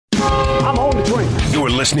I'm on the drink.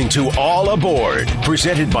 You're listening to All Aboard,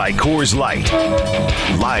 presented by Coors Light.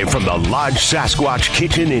 Live from the Lodge Sasquatch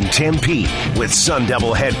Kitchen in Tempe with Sun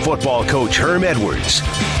Devil head football coach Herm Edwards.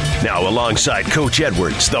 Now alongside Coach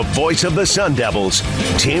Edwards, the voice of the Sun Devils,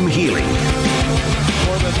 Tim Healy.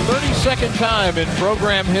 For the 32nd time in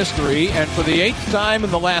program history and for the 8th time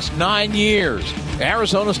in the last 9 years,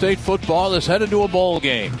 Arizona State football is headed to a bowl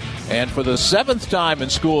game. And for the 7th time in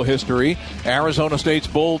school history, Arizona State's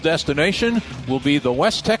bowl destination will be the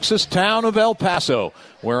West Texas town of El Paso,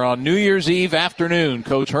 where on New Year's Eve afternoon,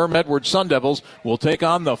 Coach Herm Edwards' Sun Devils will take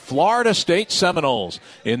on the Florida State Seminoles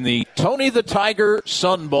in the Tony the Tiger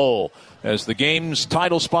Sun Bowl. As the game's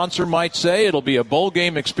title sponsor might say, it'll be a bowl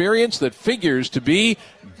game experience that figures to be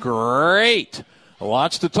great.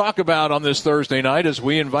 Lots to talk about on this Thursday night as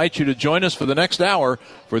we invite you to join us for the next hour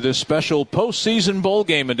for this special postseason bowl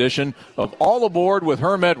game edition of All Aboard with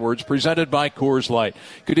Herm Edwards, presented by Coors Light.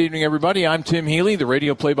 Good evening, everybody. I'm Tim Healy, the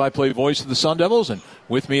radio play-by-play voice of the Sun Devils, and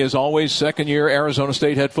with me, as always, second-year Arizona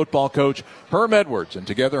State head football coach Herm Edwards. And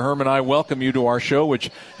together, Herm and I welcome you to our show,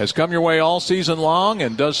 which has come your way all season long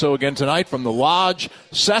and does so again tonight from the Lodge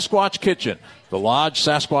Sasquatch Kitchen. The Lodge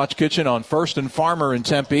Sasquatch Kitchen on First and Farmer in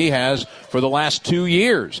Tempe has, for the last 2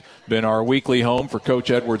 years, been our weekly home for Coach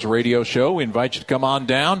Edwards' radio show. We invite you to come on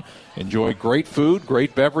down, enjoy great food,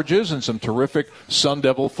 great beverages, and some terrific Sun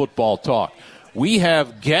Devil football talk. We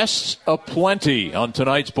have guests aplenty on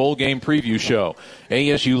tonight's bowl game preview show.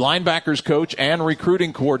 ASU linebackers coach and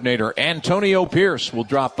recruiting coordinator Antonio Pierce will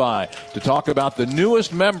drop by to talk about the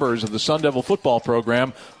newest members of the Sun Devil football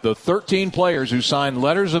program, the 13 players who signed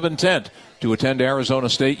letters of intent to attend Arizona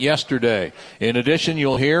State yesterday. In addition,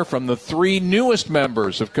 you'll hear from the 3 newest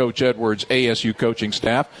members of Coach Edwards' ASU coaching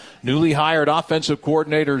staff, newly hired offensive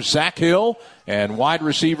coordinator Zach Hill and wide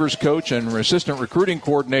receivers coach and assistant recruiting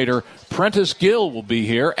coordinator Prentice Gill will be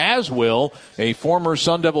here, as will a former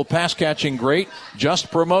Sun Devil pass-catching great,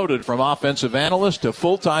 just promoted from offensive analyst to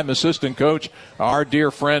full-time assistant coach. Our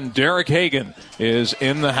dear friend Derek Hagan is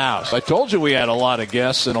in the house. I told you we had a lot of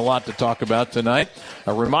guests and a lot to talk about tonight.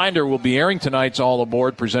 A reminder, we'll be airing tonight's All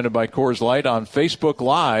Aboard presented by Coors Light on Facebook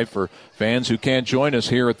Live. For fans who can't join us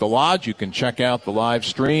here at the Lodge, you can check out the live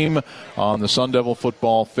stream on the Sun Devil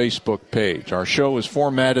Football Facebook page. Our show is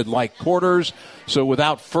formatted like quarters, so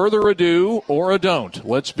without further ado or a don't,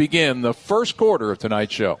 let's begin the first quarter of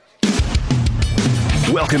tonight's show.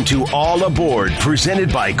 Welcome to All Aboard,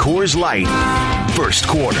 presented by Coors Light. First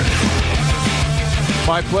quarter.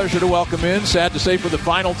 My pleasure to welcome in, sad to say for the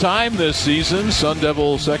final time this season, Sun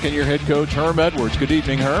Devil second-year head coach Herm Edwards. Good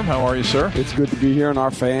evening, Herm. How are you, sir? It's good to be here, and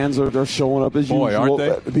our fans are showing up as usual.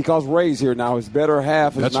 Aren't they? Because Ray's here now. His better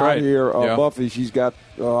half is not right. here. Yeah. Buffy, she's got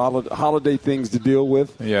holiday things to deal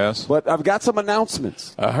with. Yes. But I've got some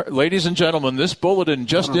announcements. Ladies and gentlemen, this bulletin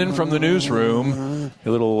just in from the newsroom. A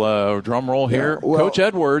little drum roll here. Yeah, well, Coach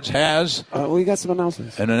Edwards has we got some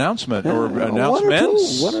announcements. an announcement or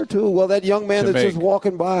announcements. One or two. Well, that young man that's just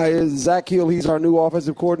walking by is Zach Hill. He's our new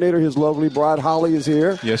offensive coordinator. His lovely bride, Holly, is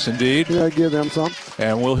here. Yes, indeed. Yeah, give them some.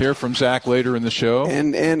 And we'll hear from Zach later in the show.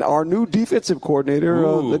 And our new defensive coordinator,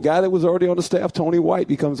 the guy that was already on the staff, Tony White,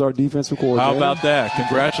 becomes our defensive coordinator. How about that?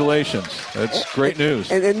 Congratulations. That's great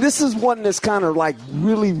news. And this is one that's kind of like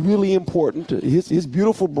really, really important. His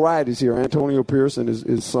beautiful bride is here, Antonio Pierce, and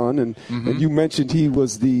his son. And you mentioned he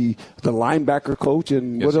was the linebacker coach.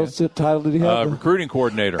 And what else title did he have? Recruiting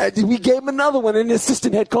coordinator. We gave him another one, an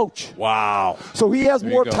assistant head coach. Wow. So he has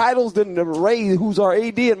more titles than Ray, who's our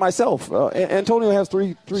AD, and myself. Antonio has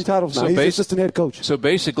three titles now. He's assistant head coach. So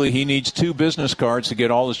basically he needs 2 business cards to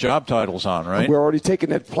get all his job titles on, right? We're already taking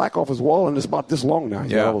that plaque off his wall, and it's about this long now.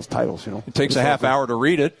 He's got all those titles, you know. It takes a half hour to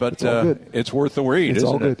read it, but it's worth the read,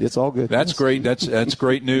 isn't it? It's all good. That's great. That's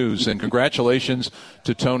great news, and congratulations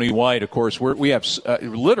to Tony White. Of course, we have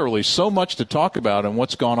literally so much to talk about and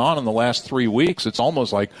what's gone on in the last 3 weeks. It's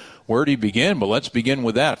almost like, where do you begin? But let's begin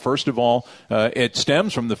with that. First of all, it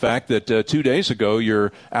stems from the fact that 2 days ago,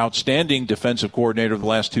 your outstanding defensive coordinator of the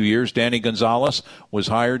last 2 years, Danny Gonzalez, was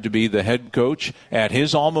hired to be the head coach at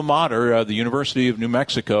his alma mater, the University of New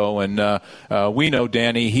Mexico. And we know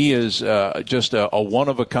Danny. He is just a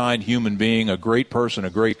one-of-a-kind human being, a great person, a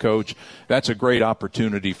great coach. That's a great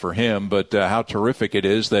opportunity for him. But how terrific it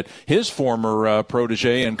is that his former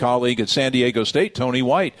protege and colleague at San Diego State, Tony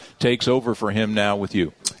White, takes over for him now with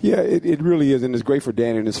you. Yeah, it really is, and it's great for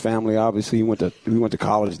Danny and his family. Obviously, we went to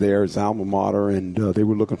college there, his alma mater, and they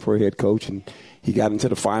were looking for a head coach, and he got into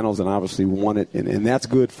the finals and obviously won it, and that's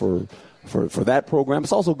good for that program.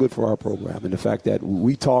 It's also good for our program, and the fact that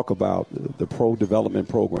we talk about the pro development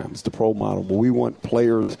programs, the pro model, where we want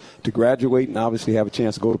players to graduate and obviously have a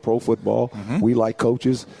chance to go to pro football. We like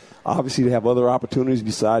coaches. obviously to have other opportunities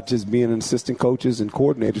besides just being an assistant coaches and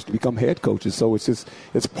coordinators to become head coaches. So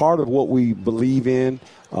it's part of what we believe in.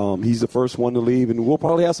 He's the first one to leave, and we'll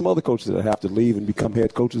probably have some other coaches that have to leave and become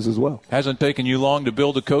head coaches as well. Hasn't taken you long to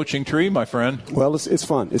build a coaching tree, my friend. Well, it's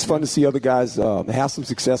fun. It's fun to see other guys have some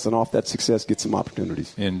success, and off that success get some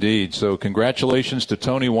opportunities. Indeed. So congratulations to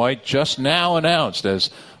Tony White, just now announced as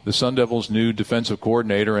the Sun Devils' new defensive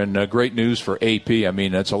coordinator, and great news for AP. I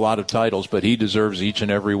mean, that's a lot of titles, but he deserves each and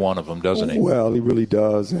every one of them, doesn't he? Well, he really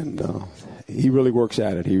does, and he really works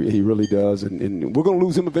at it. He really does, and we're going to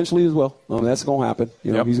lose him eventually as well. That's going to happen.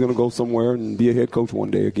 He's going to go somewhere and be a head coach one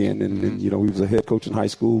day again. And he was a head coach in high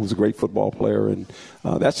school, was a great football player, and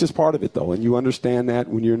that's just part of it, though. And you understand that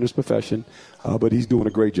when you're in this profession. But he's doing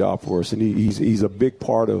a great job for us, and he's a big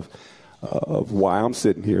part of why I'm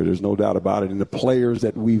sitting here. There's no doubt about it. And the players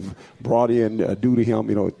that we've brought in due to him,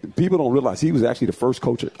 people don't realize he was actually the first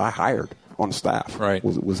coach I hired on the staff. Right.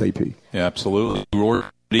 Was AP. Yeah, absolutely. We were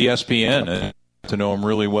at ESPN and to know him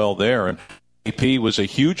really well there. And AP was a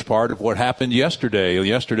huge part of what happened yesterday.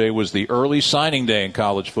 Yesterday was the early signing day in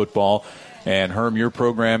college football. And, Herm, your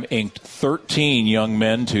program inked 13 young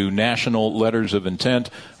men to national letters of intent.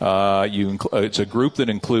 It's a group that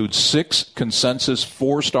includes 6 consensus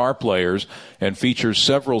 4-star players and features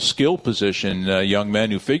several skill position young men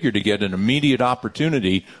who figure to get an immediate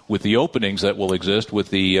opportunity with the openings that will exist with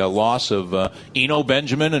the loss of Eno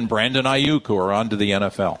Benjamin and Brandon Ayuk, who are on to the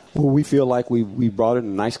NFL. Well, we feel like we brought in a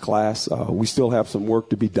nice class. We still have some work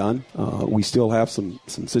to be done. We still have some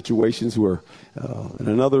situations where in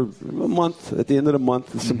another month, at the end of the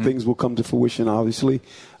month, some things will come to fruition, obviously.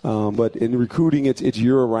 But in recruiting, it's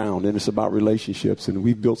year-round, and it's about relationships. And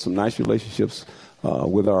we've built some nice relationships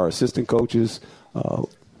with our assistant coaches,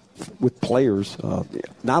 with players,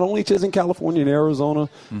 not only just in California and Arizona,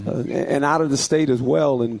 and out of the state as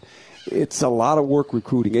well. And it's a lot of work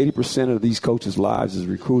recruiting. 80% of these coaches' lives is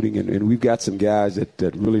recruiting, and we've got some guys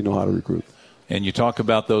that really know how to recruit. And you talk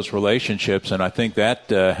about those relationships, and I think that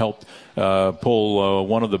helped pull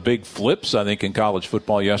one of the big flips, I think, in college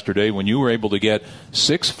football yesterday when you were able to get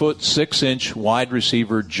 6'6" wide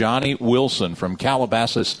receiver Johnny Wilson from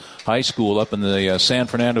Calabasas High School up in the San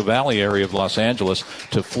Fernando Valley area of Los Angeles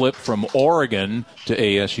to flip from Oregon to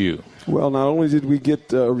ASU. Well, not only did we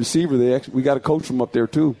get a receiver, we got a coach from up there,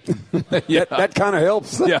 too. Yeah. That kind of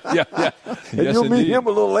helps. Yeah. And yes, you'll meet him a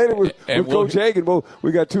little later with Coach Hagan. Well,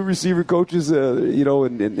 we got 2 receiver coaches,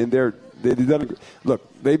 and they've done.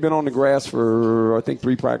 Look, they've been on the grass for, I think,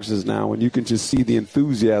 3 practices now, and you can just see the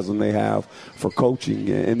enthusiasm they have for coaching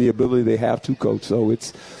and the ability they have to coach. So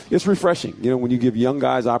it's refreshing, when you give young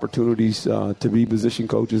guys opportunities to be position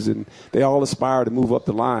coaches, and they all aspire to move up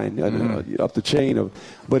the line, up the chain.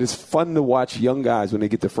 But it's fun to watch young guys when they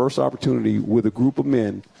get their first opportunity with a group of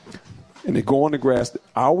men, and they go on the grass.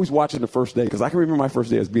 I always watch it the first day because I can remember my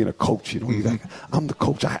first day as being a coach. I'm the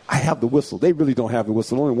coach. I have the whistle. They really don't have the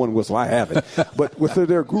whistle. Only one whistle. I have it. But with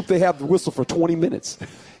their group, they have the whistle for 20 minutes.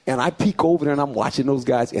 And I peek over there, and I'm watching those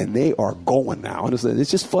guys, and they are going now. And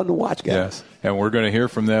it's just fun to watch, guys. Yeah. And we're going to hear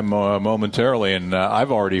from them momentarily. And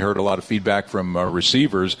I've already heard a lot of feedback from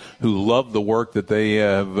receivers who love the work that they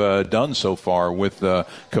have done so far with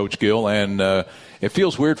Coach Gill. And it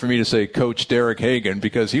feels weird for me to say Coach Derek Hagan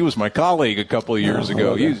because he was my colleague a couple of years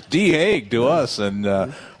ago. He was D. Haig to us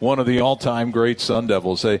and one of the all-time great Sun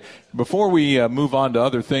Devils. Before we move on to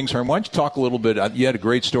other things, Herm, why don't you talk a little bit? You had a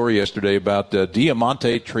great story yesterday about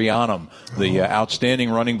Diamante Trianum, the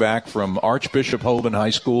outstanding running back from Archbishop Hoban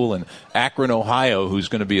High School in Akron, Ohio, who's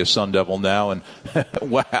going to be a Sun Devil now. And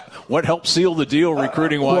what helped seal the deal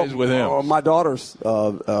recruiting-wise with him? My daughters,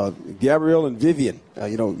 Gabrielle and Vivian,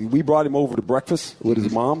 we brought him over to breakfast with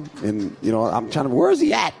his mom. And, I'm trying to, where is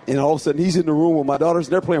he at? And all of a sudden he's in the room with my daughters,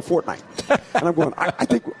 and they're playing Fortnite. And I'm going, I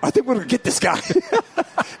think we're going to get this guy.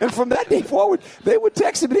 And from that day forward, they would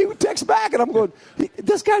text him, and he would text back. And I'm going,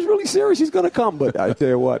 this guy's really serious. He's going to come. But I tell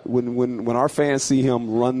you what, when our fans see him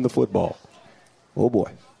run the football, oh,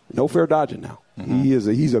 boy, no fair dodging now.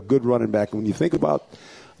 He's a good running back. When you think about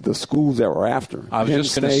the schools that were after him. I was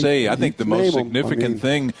just going to say, I think the most significant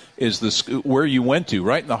thing is where you went to,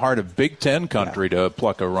 right in the heart of Big Ten country to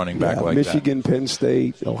pluck a running back like Michigan, that. Penn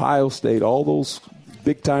State, Ohio State, all those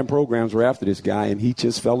big-time programs were after this guy, and he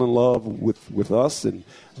just fell in love with us. And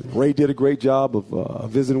Ray did a great job of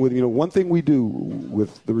visiting with him. One thing we do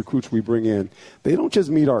with the recruits we bring in, they don't just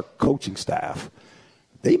meet our coaching staff.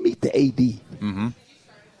 They meet the AD. Mm-hmm.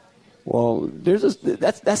 Well,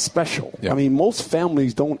 that's special. Yeah. I mean, most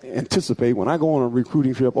families don't anticipate when I go on a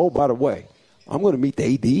recruiting trip, oh, by the way, I'm going to meet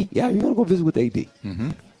the AD. Yeah, you're going to go visit with the AD. Mm-hmm.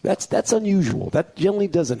 That's unusual. That generally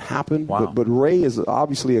doesn't happen. Wow. But Ray is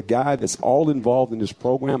obviously a guy that's all involved in this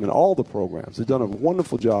program and all the programs. He's done a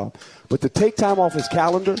wonderful job. But to take time off his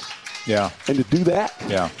calendar and to do that,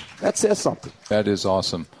 that says something. That is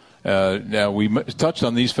awesome. Now, we touched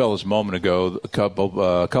on these fellas a moment ago, a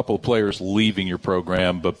couple of players leaving your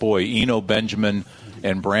program. But, boy, Eno Benjamin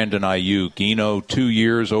and Brandon Ayuk. Eno, 2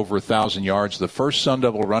 years, over 1,000 yards, the first Sun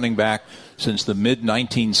Devil running back since the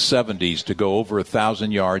mid-1970s to go over 1,000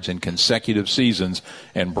 yards in consecutive seasons.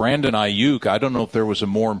 And Brandon Ayuk, I don't know if there was a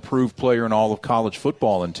more improved player in all of college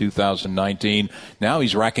football in 2019. Now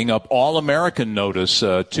he's racking up All-American notice,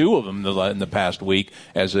 2 of them in the past week,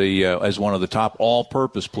 as one of the top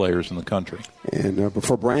all-purpose players in the country. And but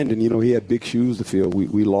for Brandon, he had big shoes to fill.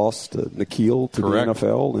 We lost Nikhil to Correct. the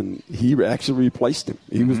NFL, and he actually replaced him.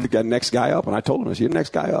 He was the next guy up, and I told him, I said, "You're the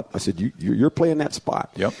next guy up." I said, "You're playing that spot."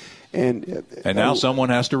 Yep. And now someone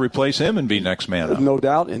has to replace him and be next man up. No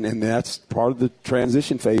doubt, and that's part of the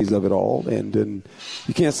transition phase of it all. And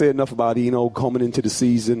you can't say enough about Eno coming into the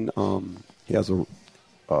season. He has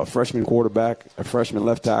a freshman quarterback, a freshman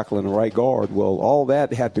left tackle, and a right guard. Well, all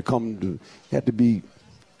that had to be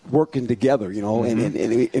working together,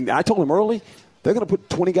 And I told him early, they're going to put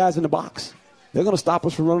 20 guys in the box. They're going to stop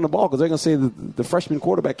us from running the ball because they're going to say the freshman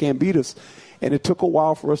quarterback can't beat us. And it took a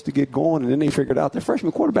while for us to get going, and then they figured out the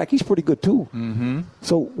freshman quarterback, he's pretty good too. Mm-hmm.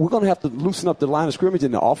 So we're going to have to loosen up the line of scrimmage,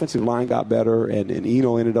 and the offensive line got better, and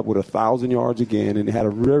Eno ended up with 1,000 yards again and had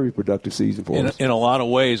a very productive season for us. In a lot of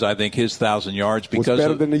ways, I think his 1,000 yards was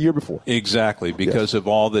better than the year before. Exactly, because of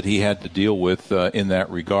all that he had to deal with in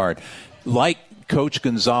that regard. Like Coach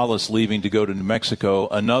Gonzalez leaving to go to New Mexico,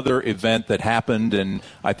 another event that happened, and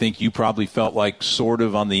I think you probably felt like sort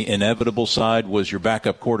of on the inevitable side, was your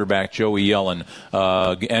backup quarterback, Joey Yellen,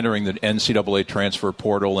 entering the NCAA transfer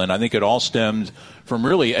portal. And I think it all stemmed from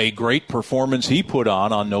really a great performance he put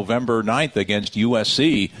on November 9th against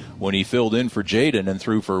USC when he filled in for Jaden and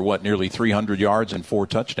threw for, nearly 300 yards and 4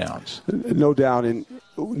 touchdowns. No doubt. And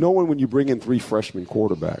knowing when you bring in 3 freshman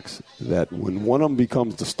quarterbacks, that when one of them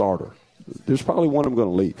becomes the starter, there's probably one of them going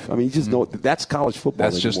to leave. I mean, you just know that's college football.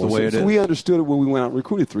 That's just the way it is. So we understood it when we went out and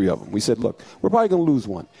recruited 3 of them. We said, look, we're probably going to lose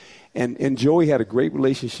one. And Joey had a great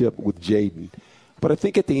relationship with Jaden. But I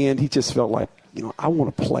think at the end he just felt like, I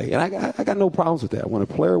want to play. And I got no problems with that. When a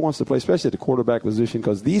player wants to play, especially at the quarterback position,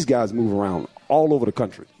 because these guys move around all over the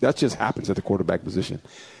country. That just happens at the quarterback position.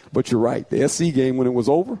 But you're right. The SC game, when it was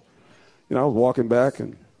over, I was walking back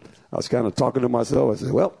and I was kind of talking to myself. I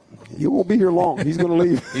said, well, he won't be here long. He's going to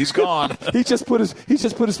leave. He's gone. He just put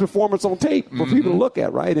his performance on tape for people to look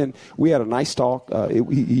at, right? And we had a nice talk.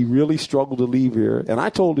 He really struggled to leave here. And I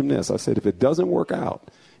told him this. I said, if it doesn't work out,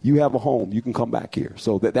 you have a home. You can come back here.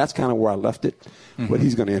 So that's kind of where I left it. But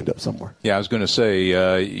he's going to end up somewhere. Yeah, I was going to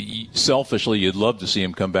say, selfishly, you'd love to see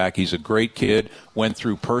him come back. He's a great kid, went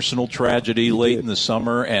through personal tragedy late in the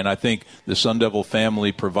summer, and I think the Sun Devil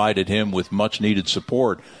family provided him with much-needed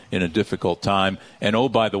support in a difficult time. And, oh,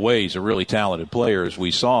 by the way, he's a really talented player, as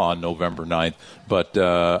we saw on November 9th. But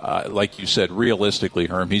like you said, realistically,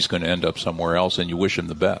 Herm, he's going to end up somewhere else, and you wish him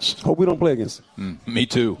the best. Hope we don't play against him. Me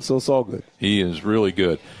too. So it's all good. He is really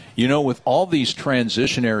good. With all these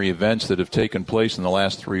transitionary events that have taken place in the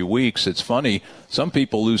last 3 weeks, it's funny. Some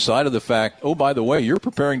people lose sight of the fact, oh, by the way, you're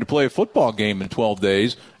preparing to play a football game in 12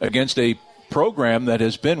 days against a program that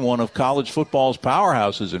has been one of college football's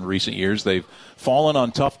powerhouses in recent years. They've fallen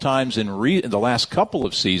on tough times in the last couple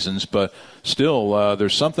of seasons, but still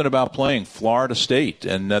there's something about playing Florida State,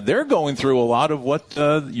 and they're going through a lot of what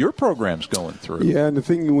your program's going through. Yeah, and the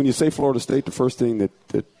thing, when you say Florida State, the first thing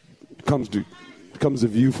that comes to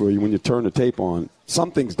view for you when you turn the tape on,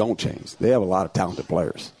 some things don't change. They have a lot of talented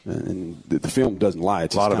players, and the film doesn't lie.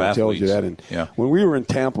 It just a lot of athletes. Tells you that. And when we were in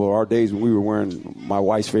Tampa, our days when we were wearing my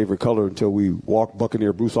wife's favorite color until we walked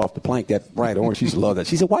Buccaneer Bruce off the plank, that bright orange, she used to love that.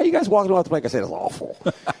 She said, "Why are you guys walking off the plank?" I said, "It's awful."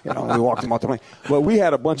 We walked them off the plank. But we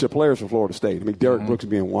had a bunch of players from Florida State. I mean, Derek Brooks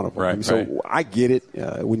being one of them. Right, so I get it.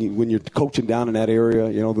 When you're coaching down in that area,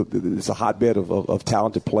 it's a hotbed of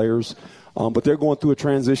talented players. But they're going through a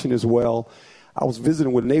transition as well. I was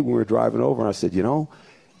visiting with Nate when we were driving over, and I said,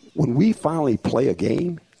 when we finally play a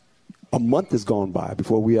game, a month has gone by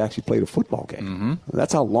before we actually played a football game. Mm-hmm.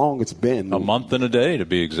 That's how long it's been. A month and a day, to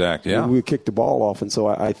be exact, yeah. We kicked the ball off, and so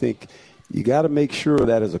I think you got to make sure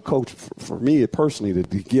that as a coach, for me personally,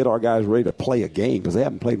 to get our guys ready to play a game because they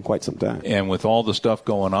haven't played in quite some time. And with all the stuff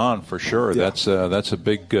going on, for sure, that's a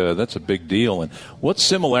big deal. And what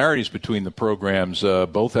similarities between the programs?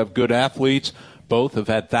 Both have good athletes. Both have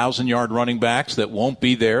had 1,000-yard running backs that won't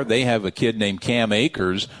be there. They have a kid named Cam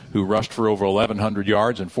Akers who rushed for over 1,100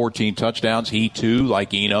 yards and 14 touchdowns. He, too,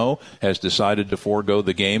 like Eno, has decided to forego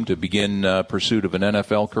the game to begin pursuit of an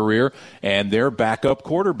NFL career. And their backup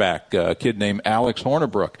quarterback, a kid named Alex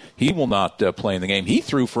Hornibrook, he will not play in the game. He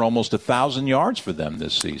threw for almost 1,000 yards for them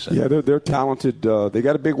this season. Yeah, they're talented. They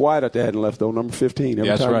got a big wide out they hadn't left, though, number 15.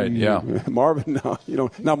 That's right, yeah. Marvin,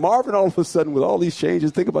 now Marvin, all of a sudden, with all these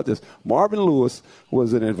changes, think about this. Marvin Lewis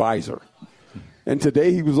was an advisor. And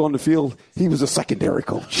today he was on the field. He was a secondary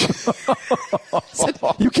coach. Said,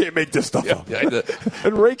 you can't make this stuff up.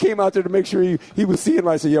 And Ray came out there to make sure he was seeing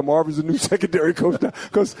right. I said, yeah, Marvin's the new secondary coach now.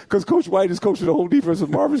 Because Coach White is coaching the whole defense and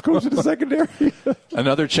Marvin's coaching the secondary.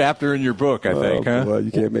 Another chapter in your book, I think, huh? Well, you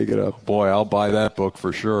can't make it up. Boy, I'll buy that book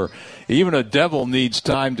for sure. Even a devil needs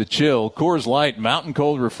time to chill. Coors Light, mountain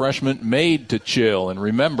cold refreshment made to chill. And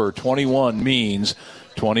remember, 21 means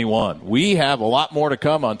 21. We have a lot more to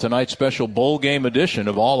come on tonight's special bowl game edition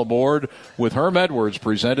of All Aboard with Herm Edwards,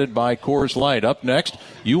 presented by Coors Light. Up next,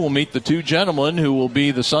 you will meet the two gentlemen who will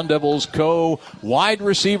be the Sun Devils co-wide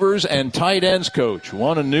receivers and tight ends coach.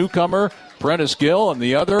 One a newcomer, Prentice Gill, and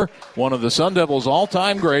the other, one of the Sun Devils'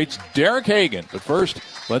 all-time greats, Derek Hagan. But first,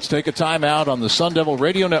 let's take a time out on the Sun Devil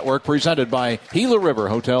Radio Network, presented by Gila River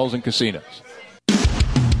Hotels and Casinos.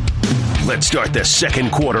 Let's start the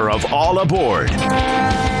second quarter of All Aboard,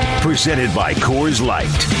 presented by Coors Light.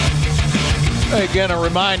 Again, a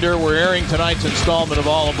reminder, we're airing tonight's installment of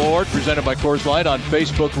All Aboard, presented by Coors Light on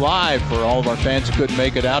Facebook Live for all of our fans who couldn't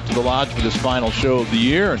make it out to the Lodge for this final show of the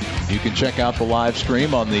year. And you can check out the live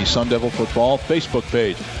stream on the Sun Devil Football Facebook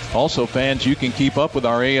page. Also, fans, you can keep up with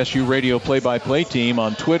our ASU Radio play-by-play team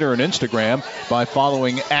on Twitter and Instagram by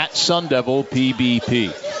following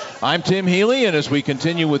 @SunDevilPBP. I'm Tim Healy, and as we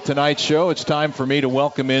continue with tonight's show, it's time for me to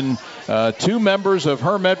welcome in two members of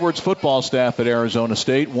Herm Edwards' football staff at Arizona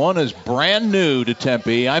State. One is brand new to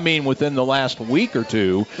Tempe, I mean within the last week or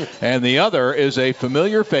two, and the other is a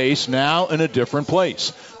familiar face now in a different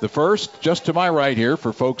place. The first, just to my right here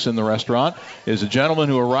for folks in the restaurant, is a gentleman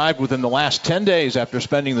who arrived within the last 10 days after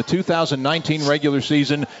spending the 2019 regular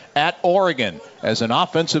season at Oregon as an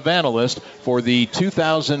offensive analyst for the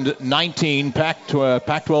 2019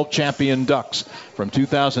 Pac-12 champion Ducks. From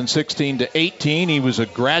 2016 to 18, he was a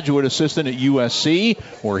graduate assistant at USC,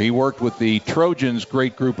 where he worked with the Trojans'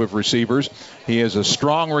 great group of receivers. He is a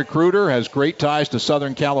strong recruiter, has great ties to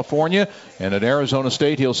Southern California, and at Arizona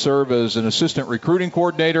State, he'll serve as an assistant recruiting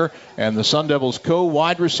coordinator and the Sun Devils'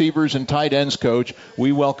 co-wide receivers and tight ends coach.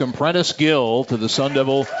 We welcome Prentice Gill to the Sun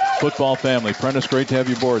Devil football family. Prentice, great to have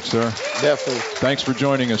you aboard, sir. Definitely. Thanks for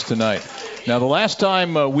joining us tonight. Now, the last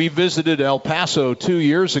time we visited El Paso 2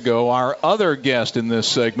 years ago, our other guest in this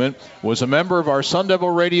segment was a member of our Sun Devil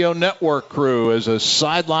Radio Network crew as a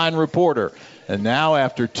sideline reporter. And now,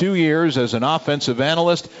 after 2 years as an offensive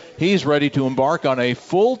analyst, he's ready to embark on a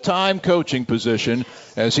full-time coaching position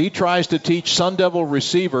as he tries to teach Sun Devil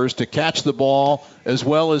receivers to catch the ball as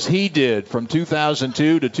well as he did from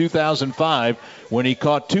 2002 to 2005 when he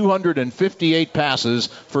caught 258 passes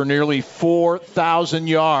for nearly 4,000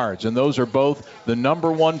 yards. And those are both the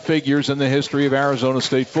number one figures in the history of Arizona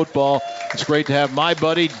State football. It's great to have my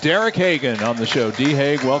buddy Derek Hagan on the show. D.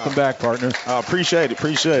 Hague, welcome back, partner. Appreciate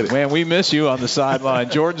it. Man, we miss you on the sideline.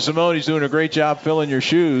 Jordan Simone's doing a great job filling your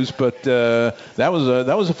shoes, but that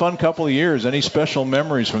was a fun couple of years. Any special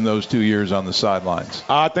memories from those 2 years on the sidelines?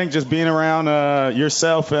 I think just being around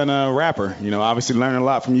yourself and Rapper. Obviously learning a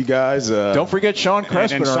lot from you guys. Don't forget Sean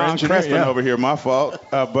Crespin, and Sean Crespin over here, my fault.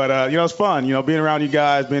 But it's fun, being around you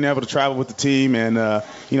guys, being able to travel with the team and,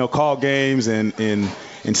 call games and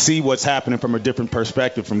see what's happening from a different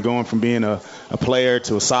perspective, from going from being a player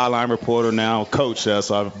to a sideline reporter, now coach.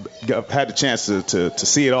 So I've had the chance to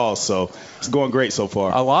see it all. So it's going great so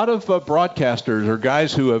far. A lot of broadcasters or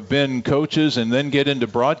guys who have been coaches and then get into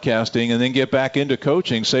broadcasting and then get back into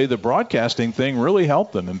coaching say the broadcasting thing really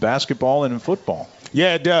helped them in basketball and in football.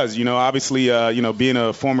 Yeah, it does. Obviously, being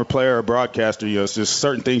a former player or broadcaster, it's just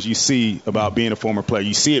certain things you see about being a former player.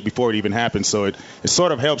 You see it before it even happens. So it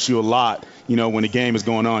sort of helps you a lot, when the game is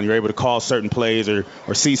going on. You're able to call certain plays or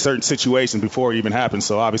see certain situations before it even happens.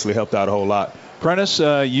 So obviously it helped out a whole lot. Prentice,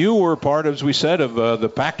 you were part, as we said, of the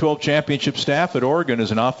Pac-12 championship staff at Oregon as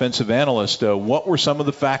an offensive analyst. What were some of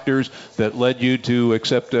the factors that led you to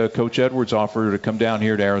accept Coach Edwards' offer to come down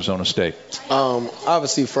here to Arizona State?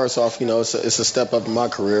 Obviously, first off, it's a step up in my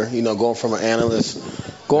career. Going from an analyst,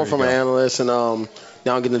 and now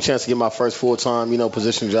I'm getting a chance to get my first full-time,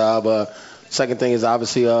 position job. Second thing is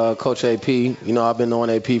obviously Coach AP. I've been knowing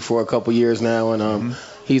AP for a couple years now, and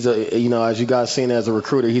he's as you guys seen as a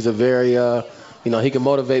recruiter, he's a very he can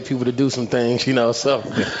motivate people to do some things, So,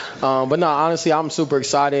 but no, honestly, I'm super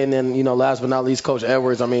excited. And then, last but not least, Coach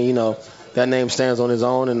Edwards. I mean, that name stands on his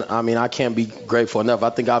own, and I mean, I can't be grateful enough.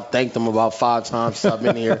 I think I've thanked him about 5 times since I've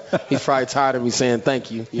been here. He's probably tired of me saying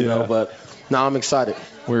thank you, you know. But no, I'm excited.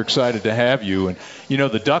 We're excited to have you. And,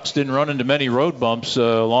 the Ducks didn't run into many road bumps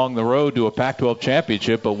along the road to a Pac-12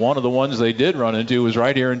 championship, but one of the ones they did run into was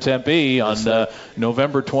right here in Tempe on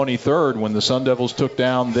November 23rd when the Sun Devils took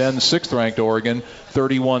down then 6th-ranked Oregon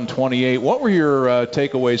 31-28. What were your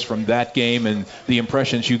takeaways from that game and the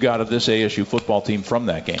impressions you got of this ASU football team from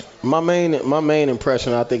that game? My main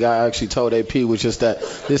impression, I think I actually told AP, was just that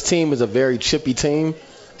this team is a very chippy team.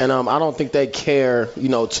 And I don't think they care,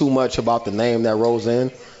 too much about the name that rolls in.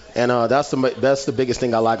 And that's the biggest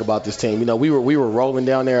thing I like about this team. We were rolling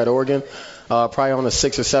down there at Oregon, probably on a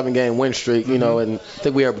 6 or 7 game win streak, and I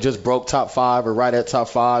think we just broke top 5 or right at top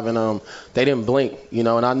 5, and they didn't blink, and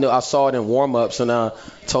I saw it in warm-ups, and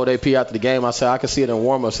told AP after the game, I said I could see it in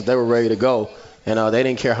warm-ups that they were ready to go. And they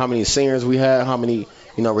didn't care how many seniors we had, how many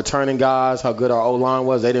returning guys, how good our O-line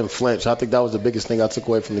was. They didn't flinch. I think that was the biggest thing I took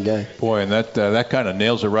away from the game. Boy, and that kind of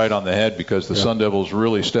nails it right on the head because the Sun Devils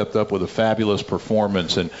really stepped up with a fabulous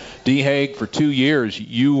performance. And D. Hague, for 2 years,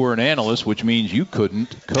 you were an analyst, which means you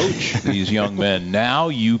couldn't coach these young men. Now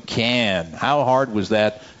you can. How hard was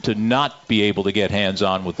that to not be able to get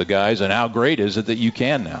hands-on with the guys, and how great is it that you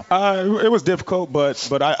can now? It was difficult,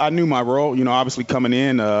 but I knew my role. Obviously coming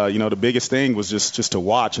in, the biggest thing was just to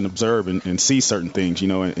watch and observe and see certain things,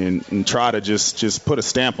 and try to just put a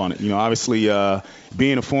stamp on it. Obviously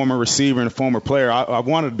being a former receiver and a former player, I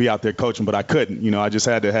wanted to be out there coaching, but I couldn't. I just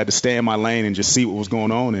had to stay in my lane and just see what was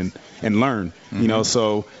going on and learn.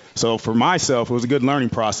 So for myself, it was a good learning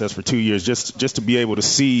process for 2 years, just to be able to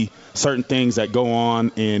see certain things that go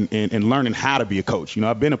on and learning how to be a coach.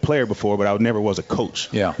 I've been a player before, but I never was a coach.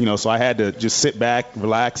 Yeah. So I had to just sit back,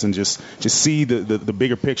 relax, and just see the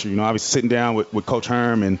bigger picture. I was sitting down with Coach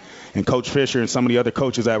Herm and Coach Fisher and some of the other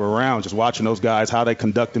coaches that were around, just watching those guys, how they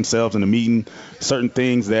conduct themselves in the meeting, certain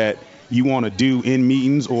things that you want to do in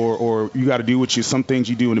meetings, or you got to do some things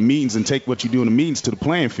you do in the meetings and take what you do in the meetings to the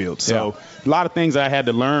playing field. So a lot of things I had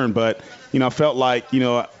to learn, but, I felt like,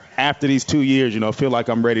 after these 2 years, I feel like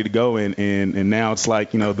I'm ready to go. And now it's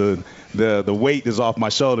like, the weight is off my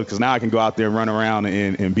shoulder because now I can go out there and run around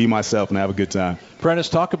and be myself and have a good time. Prentice,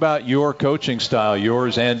 talk about your coaching style,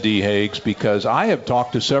 yours and D. Hague's, because I have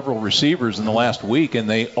talked to several receivers in the last week, and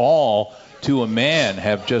they all, to a man,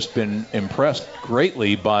 have just been impressed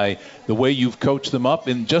greatly by the way you've coached them up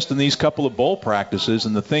in these couple of bowl practices.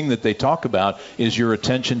 And the thing that they talk about is your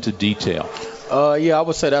attention to detail. I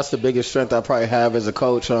would say that's the biggest strength I probably have as a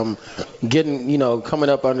coach. Coming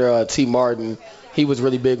up under T. Martin, he was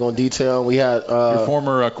really big on detail. We had your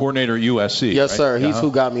former coordinator at USC. Yes, right? sir. He's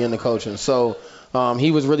who got me into coaching. So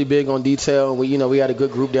he was really big on detail. We had a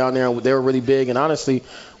good group down there, and they were really big. And honestly,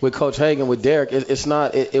 with Coach Hague and with Derek,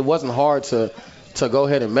 it wasn't hard to go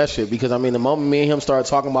ahead and mesh it because, the moment me and him started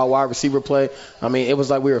talking about wide receiver play, it was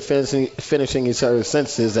like we were finishing each other's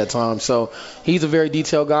sentences at times. So he's a very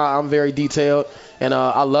detailed guy. I'm very detailed, and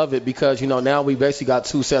I love it because, now we basically got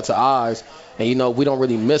 2 sets of eyes, and, we don't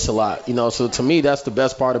really miss a lot. So to me, that's the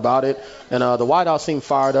best part about it. And the wideouts seem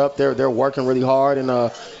fired up. They're working really hard,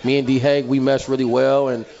 and me and D. Hague, we mesh really well,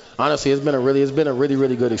 and honestly, it's been a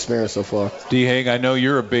really good experience so far. D. Hague, I know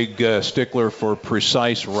you're a big stickler for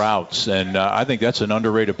precise routes, and I think that's an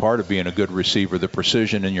underrated part of being a good receiver, the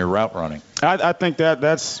precision in your route running. I think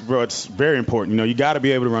that's it's very important. You got to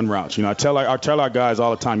be able to run routes. I tell our guys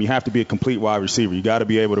all the time, you have to be a complete wide receiver. You got to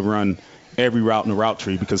be able to run every route in the route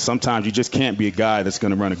tree because sometimes you just can't be a guy that's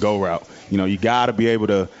going to run a go route. You got to be able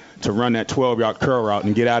to run that 12-yard curl route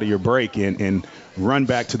and get out of your break and run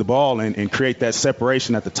back to the ball and create that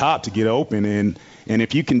separation at the top to get open. And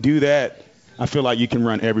if you can do that, I feel like you can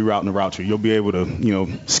run every route in the route tree. You'll be able to,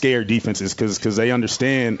 scare defenses because they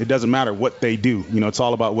understand it doesn't matter what they do. It's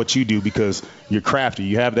all about what you do because you're crafty.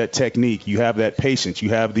 You have that technique. You have that patience.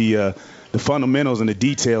 You have the fundamentals and the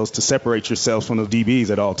details to separate yourselves from those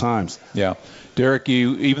DBs at all times. Yeah. Derek,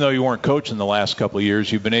 even though you weren't coaching the last couple of years,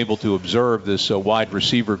 you've been able to observe this wide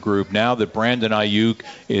receiver group. Now that Brandon Ayuk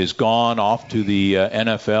is gone off to the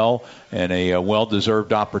NFL and a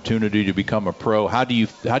well-deserved opportunity to become a pro, how do you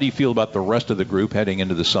feel about the rest of the group heading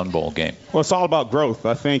into the Sun Bowl game? Well, it's all about growth.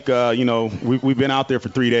 I think, we've been out there for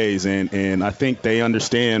 3 days, and I think they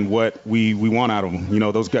understand what we want out of them.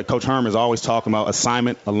 Those guys, Coach Herm is always talking about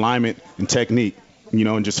assignment, alignment, and technique.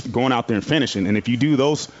 and just going out there and finishing. And if you do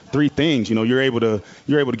those three things, you're able to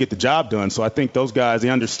get the job done. So I think those guys, they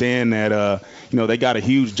understand that, they got a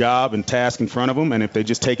huge job and task in front of them. And if they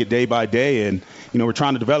just take it day by day, and, we're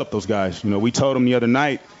trying to develop those guys. We told them the other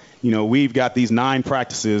night, we've got these 9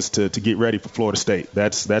 practices to get ready for Florida State.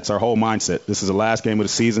 That's our whole mindset. This is the last game of the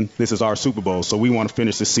season. This is our Super Bowl. So we want to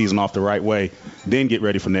finish this season off the right way, then get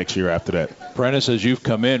ready for next year after that. Prentice, as you've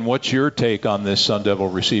come in, what's your take on this Sun Devil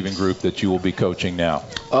receiving group that you will be coaching now?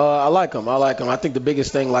 I like them. I think the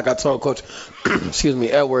biggest thing, like I told Coach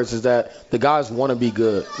Edwards, is that the guys want to be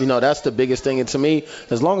good. That's the biggest thing. And to me,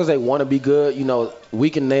 as long as they want to be good, we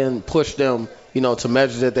can then push them to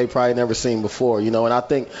measures that they probably never seen before, and I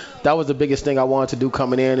think that was the biggest thing I wanted to do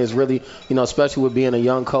coming in is really, especially with being a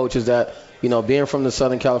young coach, is that, being from the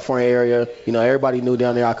Southern California area, everybody knew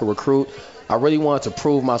down there I could recruit. I really wanted to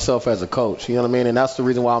prove myself as a coach, you know what I mean? And that's the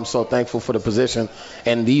reason why I'm so thankful for the position.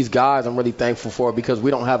 And these guys I'm really thankful for because we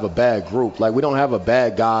don't have a bad group. Like, we don't have a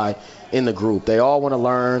bad guy in the group. They all want to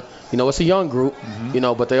learn. It's a young group,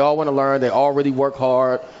 but they all want to learn. They all really work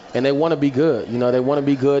hard. And they want to be good. They want to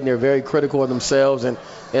be good, and they're very critical of themselves, and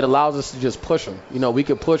it allows us to just push them. We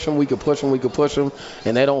could push them,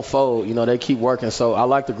 and they don't fold. They keep working. So I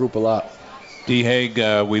like the group a lot. D.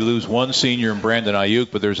 Hague, we lose one senior in Brandon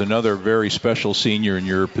Ayuk, but there's another very special senior in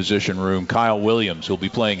your position room, Kyle Williams, who'll be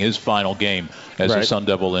playing his final game as a Sun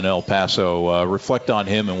Devil in El Paso. Reflect on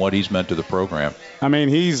him and what he's meant to the program. I mean,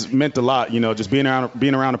 he's meant a lot, just being around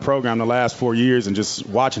the program the last 4 years and just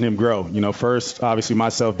watching him grow. First, obviously,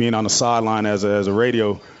 myself being on the sideline as a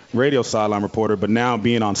radio sideline reporter, but now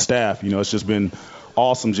being on staff, it's just been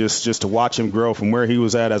awesome just to watch him grow from where he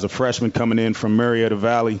was at as a freshman coming in from Marietta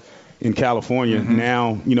Valley in California,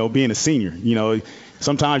 now, being a senior.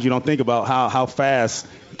 Sometimes you don't think about how fast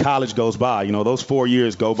college goes by. Those 4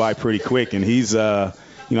 years go by pretty quick, and he's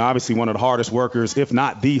obviously one of the hardest workers, if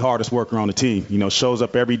not the hardest worker on the team. Shows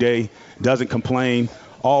up every day, doesn't complain,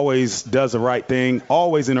 always does the right thing,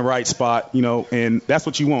 always in the right spot, and that's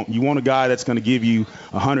what you want. You want a guy that's going to give you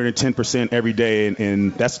 110% every day,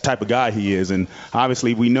 and that's the type of guy he is. And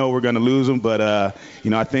obviously we know we're going to lose him, but,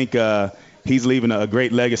 I think he's leaving a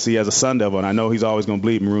great legacy as a Sun Devil, and I know he's always going to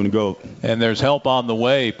bleed maroon and gold. And there's help on the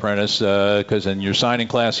way, Prentice, because in your signing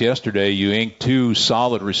class yesterday, you inked 2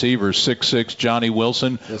 solid receivers, 6'6" Johnny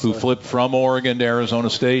Wilson, who flipped from Oregon to Arizona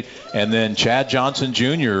State, and then Chad Johnson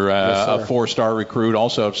Jr., a 4-star recruit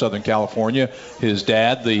also of Southern California. His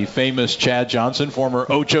dad, the famous Chad Johnson, former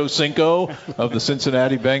Ocho Cinco of the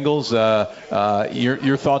Cincinnati Bengals.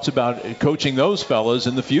 Your thoughts about coaching those fellas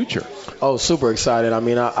in the future? Oh, super excited. I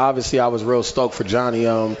mean, obviously I was real stoked for Johnny.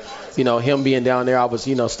 Him being down there, I was,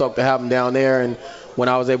 stoked to have him down there. And when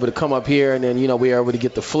I was able to come up here and then, we were able to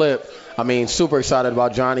get the flip, I mean, super excited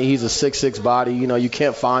about Johnny. He's a 6'6" body. You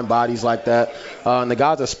can't find bodies like that. And the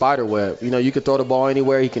guy's a spider web. You can throw the ball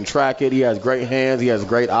anywhere. He can track it. He has great hands. He has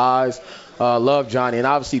great eyes. Love Johnny. And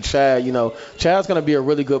obviously Chad, Chad's going to be a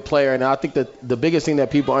really good player. And I think that the biggest thing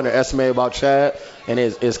that people underestimate about Chad and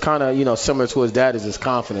is kind of, similar to his dad is his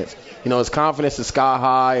confidence. His confidence is sky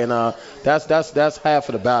high, and that's half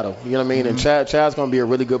of the battle. You know what I mean? And Chad's going to be a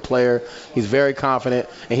really good player. He's very confident,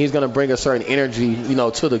 and he's going to bring a certain energy,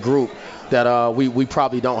 to the group that we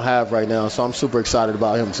probably don't have right now. So I'm super excited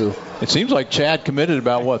about him too. It seems like Chad committed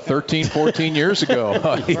about, 13, 14 years ago.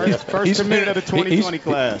 First committed of the 2020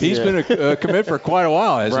 class. He's been a commit for quite a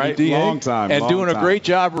while, hasn't he? Long time. And doing a great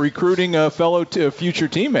job recruiting fellow future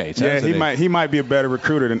teammates. Yeah, he might be a better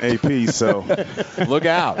recruiter than AP, so. Look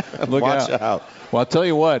out. Watch out. Well, I'll tell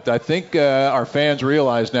you what, I think our fans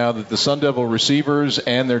realize now that the Sun Devil receivers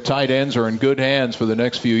and their tight ends are in good hands for the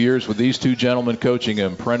next few years with these two gentlemen coaching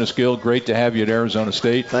them. Prentice Gill, great to have you at Arizona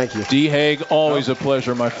State. Thank you. D. Hague, always a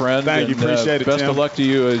pleasure, my friend. Thank you. Appreciate it, Best Tim. of luck to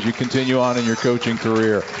you as you continue on in your coaching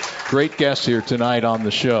career. Great guests here tonight on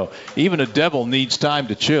the show. Even a devil needs time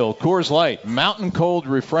to chill. Coors Light, mountain cold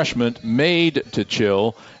refreshment made to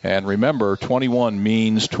chill. And remember, 21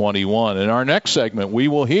 means 21. In our next segment, we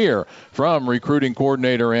will hear from recruiting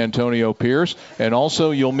coordinator Antonio Pierce. And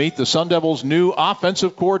also, you'll meet the Sun Devils' new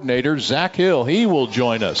offensive coordinator, Zach Hill. He will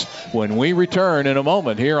join us when we return in a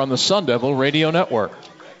moment here on the Sun Devil Radio Network.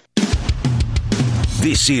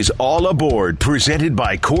 This is All Aboard, presented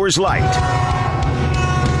by Coors Light.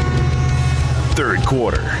 Third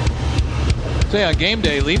quarter. Say on game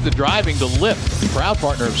day, leave the driving to Lyft, proud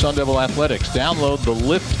partner of Sun Devil Athletics. Download the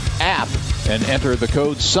Lyft app and enter the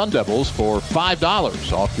code SUNDEVILS for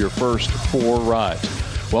 $5 off your first 4 rides.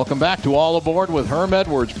 Welcome back to All Aboard with Herm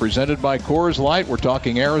Edwards, presented by Coors Light. We're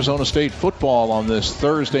talking Arizona State football on this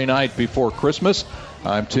Thursday night before Christmas.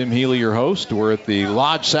 I'm Tim Healy, your host. We're at the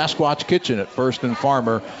Lodge Sasquatch Kitchen at First and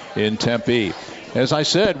Farmer in Tempe. As I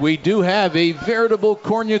said, we do have a veritable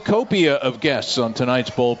cornucopia of guests on tonight's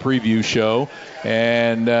Bowl Preview show.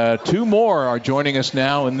 And 2 more are joining us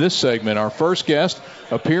now in this segment. Our first guest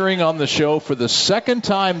appearing on the show for the second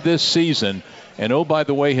time this season. And, oh, by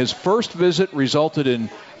the way, his first visit resulted in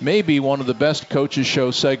maybe one of the best coaches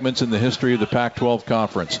show segments in the history of the Pac-12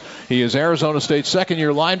 Conference. He is Arizona State's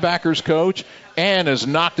second-year linebackers coach and has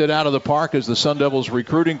knocked it out of the park as the Sun Devils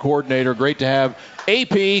recruiting coordinator. Great to have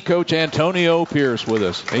AP Coach Antonio Pierce with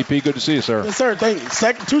us. AP, good to see you, sir. Yes, sir. Thank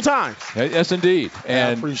you. 2 times. Yes, indeed. And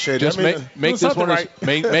I appreciate just it. Make this one right.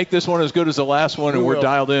 make this one as good as the last one, and we're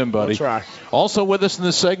dialed in, buddy. We'll try. Also with us in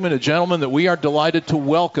this segment, a gentleman that we are delighted to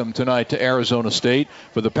welcome tonight to Arizona State.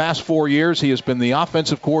 For the past 4 years, he has been the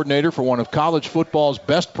offensive coordinator for one of college football's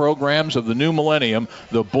best programs of the new millennium,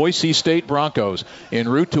 the Boise State Broncos, en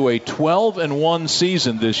route to a 12-1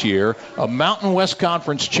 season this year, a Mountain West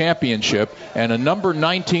Conference championship, and a number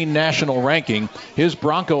 19 national ranking. His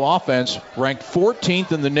Bronco offense ranked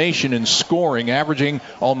 14th in the nation in scoring, averaging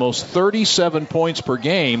almost 37 points per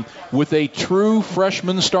game with a true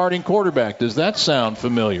freshman starting quarterback. Does that sound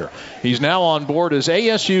familiar? He's now on board as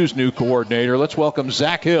ASU's new coordinator. Let's welcome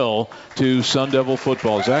Zach Hill to Sun Devil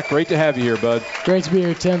football. Zach, great to have you here, bud. Great to be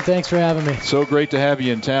here, Tim. Thanks for having me. So great to have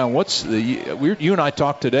you in town. You and I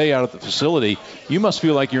talked today out at the facility. You must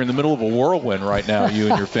feel like you're in the middle of a whirlwind right now, you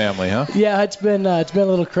and your family, huh? Yeah, it's been a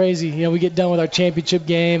little crazy. You know, we get done with our championship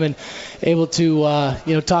game and able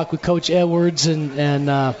to talk with Coach Edwards and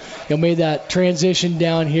made that transition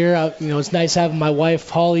down here. It's nice having my wife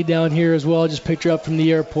Holly down here as well. Just picked her up from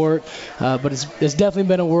the airport, but it's definitely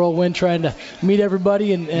been a whirlwind trying to meet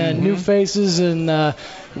everybody and new faces and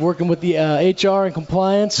working with the HR and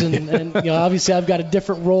compliance and obviously I've got a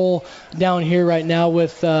different role down here right now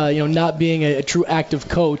with not being a true active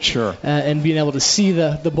coach. Sure. And being able to see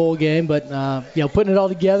the bowl game, but putting it all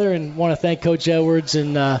together, and want to thank Coach Edwards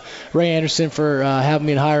and Ray Anderson for having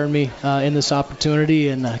me and hiring me in this opportunity,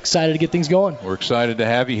 and excited to get things going. We're excited to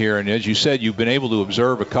have you here, and as you said, you've been able to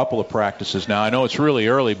observe a couple of practices now. I know it's really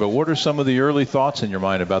early, but what are some of the early thoughts in your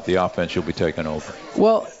mind about the offense you'll be taking over?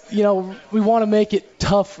 Well, we want to make it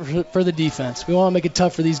tough for the defense. We want to make it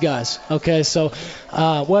tough for these guys. Okay, so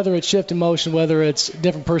whether it's shift in motion, whether it's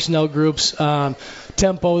different personnel groups,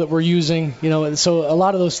 tempo that we're using, so a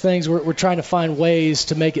lot of those things we're trying to find ways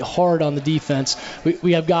to make it hard on the defense.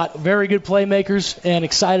 We have got very good playmakers and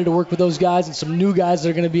excited to work with those guys and some new guys that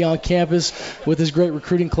are going to be on campus with this great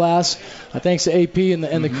recruiting class. Thanks to AP and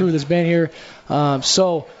the crew that's been here.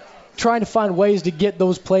 So trying to find ways to get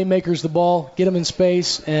those playmakers the ball, get them in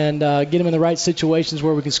space, and get them in the right situations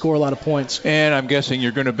where we can score a lot of points. And I'm guessing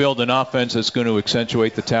you're going to build an offense that's going to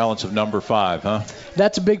accentuate the talents of number 5, huh?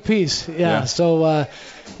 That's a big piece, yeah. So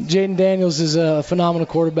Jaden Daniels is a phenomenal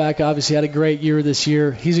quarterback. Obviously had a great year this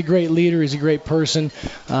year. He's a great leader. He's a great person.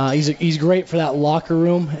 He's great for that locker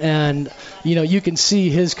room. And, you can see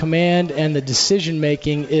his command and the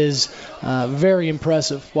decision-making is very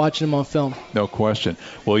impressive watching him on film. No question.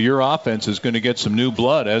 Well, your offense is going to get some new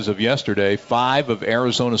blood as of yesterday. 5 of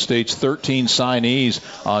Arizona State's 13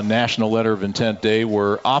 signees on National Letter of Intent Day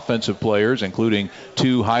were offensive players, including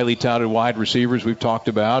 2 highly touted wide receivers we've talked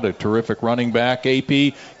about, a terrific running back.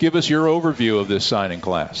 AP, give us your overview of this signing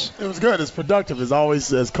class. It was good. It's productive. As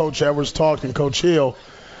always, as Coach Edwards talked and Coach Hill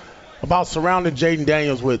about surrounding Jaden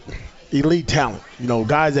Daniels with elite talent,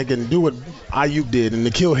 guys that can do what Ayuk did and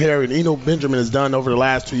N'Keal Harry and Eno Benjamin has done over the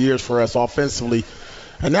last 2 years for us offensively.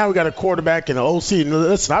 And now we got a quarterback and an OC. And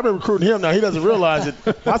listen, I've been recruiting him now. He doesn't realize it.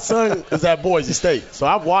 My son is at Boise State. So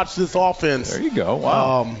I've watched this offense. There you go.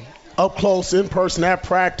 Wow. Up close, in person, at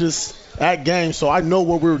practice, at games. So I know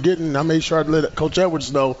what we were getting. I made sure I let Coach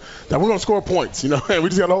Edwards know that we're going to score points. And we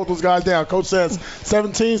just got to hold those guys down. Coach says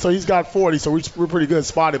 17, so he's got 40. So we're pretty good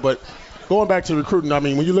spotted. But going back to recruiting,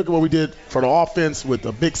 when you look at what we did for the offense with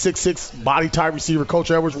a big 6'6" body type receiver,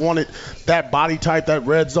 Coach Edwards wanted that body type, that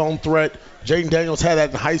red zone threat. Jaden Daniels had that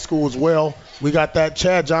in high school as well. We got that.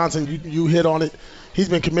 Chad Johnson, you hit on it. He's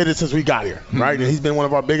been committed since we got here, right? And he's been one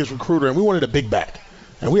of our biggest recruiters. And we wanted a big back.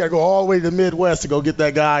 And we got to go all the way to the Midwest to go get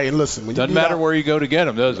that guy. And listen, when doesn't matter where you go to get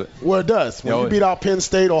him, does it? Well, it does. When you beat out Penn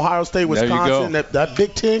State, Ohio State, Wisconsin, that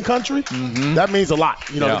Big Ten country, that means a lot.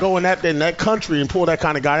 To go in that country and pull that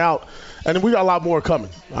kind of guy out. And then we got a lot more coming.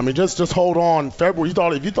 I mean, just hold on. February,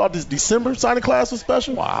 if you thought this December signing class was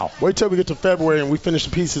special, wow. Wait till we get to February and we finish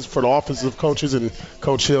the pieces for the offensive coaches and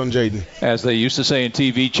Coach Hill and Jaden. As they used to say in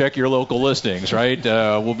TV, check your local listings, right?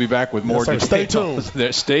 We'll be back with more. Yes, stay tuned.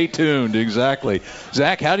 Stay tuned, exactly.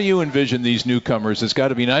 Zach, how do you envision these newcomers? It's got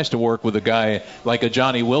to be nice to work with a guy like a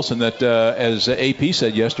Johnny Wilson that, as AP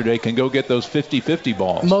said yesterday, can go get those 50-50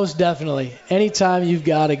 balls. Most definitely. Anytime you've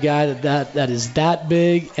got a guy that is that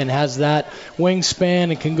big and has that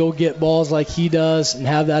wingspan and can go get balls like he does and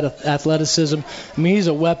have that athleticism, I mean, he's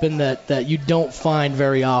a weapon that you don't find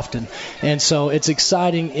very often. And so it's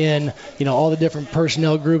exciting in, all the different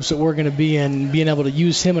personnel groups that we're going to be in, being able to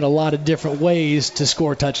use him in a lot of different ways to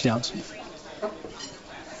score touchdowns.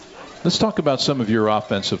 Let's talk about some of your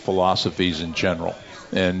offensive philosophies in general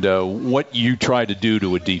and what you try to do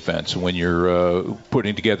to a defense when you're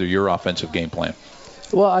putting together your offensive game plan.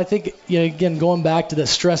 Well, I think, again, going back to the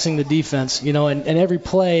stressing the defense, and every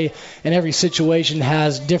play and every situation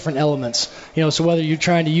has different elements. So whether you're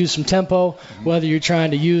trying to use some tempo, whether you're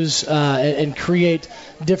trying to use and create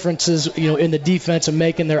differences, in the defense and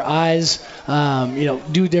making their eyes,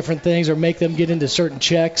 do different things or make them get into certain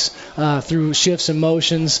checks through shifts and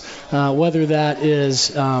motions, whether that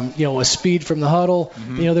is, a speed from the huddle.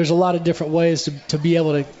 There's a lot of different ways to be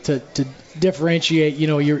able to differentiate,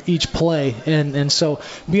 your each play. And so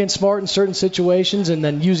being smart in certain situations and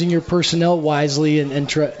then using your personnel wisely and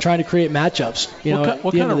trying to create matchups.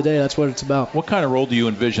 At the end of the day, that's what it's about. What kind of role do you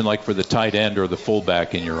envision like for the tight end or the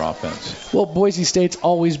fullback in your offense? Well, Boise State's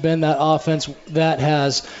always been that offense that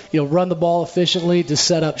has, run the ball efficiently to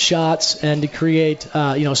set up shots and to create,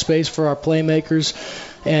 space for our playmakers.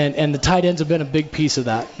 And the tight ends have been a big piece of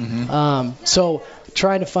that. So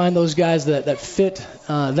trying to find those guys that fit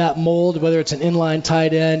that mold, whether it's an inline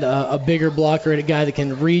tight end, a bigger blocker, and a guy that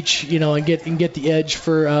can reach, and get the edge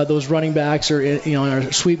for those running backs or in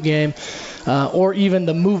our sweep game, or even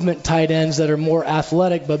the movement tight ends that are more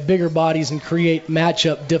athletic but bigger bodies and create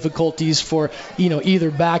matchup difficulties for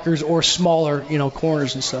either backers or smaller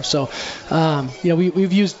corners and stuff. So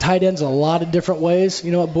we've used tight ends in a lot of different ways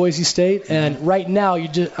at Boise State, and right now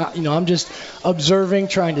I'm just observing,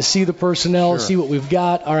 trying to see the personnel, see what we've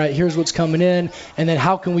got. All right, here's what's coming in, and then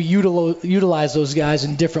how can we utilize those guys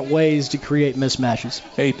in different ways to create mismatches.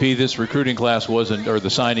 AP, this recruiting class the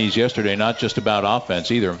signees yesterday, not just about offense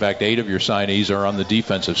either. In fact, 8 of your signees are on the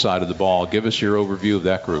defensive side of the ball. Give us your overview of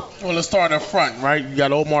that group. Well, let's start up front, right? You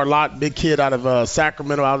got Omar Lott, big kid out of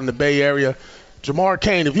Sacramento, out in the Bay Area. Jamar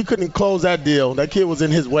Kane, if he couldn't close that deal, that kid was in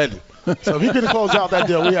his wedding. So if he couldn't close out that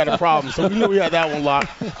deal, we had a problem. So we knew we had that one locked.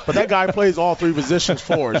 But that guy plays all 3 positions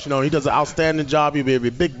for us. He does an outstanding job. He'll be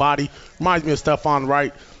a big body. Reminds me of Stephon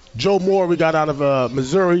Wright. Joe Moore, we got out of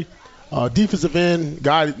Missouri. Defensive end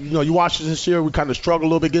guy, you watch this year, we kind of struggle a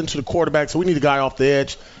little bit getting to the quarterback, so we need a guy off the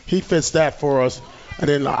edge. He fits that for us. And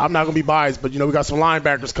then I'm not going to be biased, but, we got some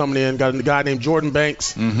linebackers coming in. Got a guy named Jordan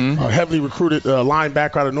Banks, heavily recruited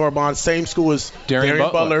linebacker out of Narbonne, same school as Darian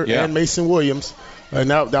Butler and Mason Williams. And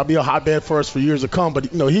that'll be a hotbed for us for years to come. But,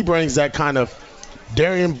 he brings that kind of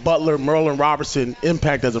Darian Butler, Merlin Robertson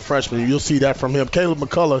impact as a freshman. You'll see that from him. Caleb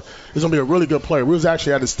McCullough is going to be a really good player. We was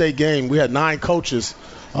actually at a state game. We had 9 coaches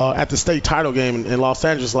at the state title game in Los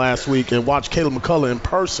Angeles last week and watched Caleb McCullough in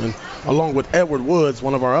person along with Edward Woods,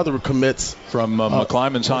 one of our other commits. From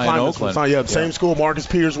McClymonds High in Oakland. Same school Marcus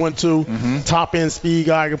Peters went to. Top-end speed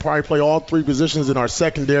guy. Can probably play all 3 positions in our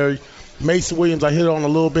secondary. Mason Williams, I hit on a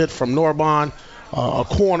little bit from Narbonne. A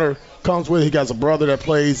corner comes with. He got a brother that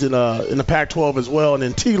plays in the Pac-12 as well. And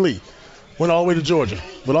then T. Lee went all the way to Georgia.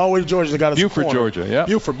 They got us Buford, Georgia, yeah.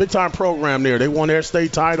 Buford, big-time program there. They won their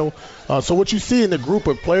state title. So what you see in the group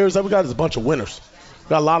of players that we got is a bunch of winners. We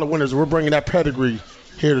got a lot of winners. We're bringing that pedigree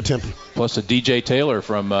here to Tempe. Plus a DJ Taylor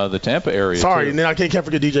from the Tampa area. Sorry, too. And then I can't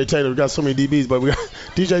forget DJ Taylor. We got so many DBs, but we got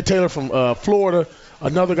DJ Taylor from Florida.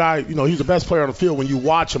 Another guy, he's the best player on the field when you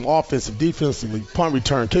watch him offensive, defensively, punt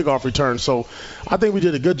return, kickoff return. So I think we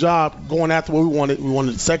did a good job going after what we wanted. We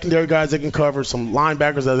wanted secondary guys that can cover, some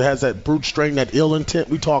linebackers that has that brute strength, that ill intent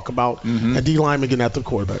we talk about, and D linemen getting after the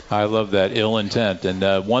quarterback. I love that ill intent.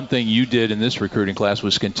 And one thing you did in this recruiting class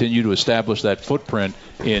was continue to establish that footprint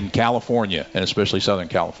in California, and especially Southern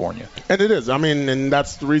California. And it is. And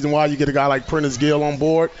that's the reason why you get a guy like Prentice Gill on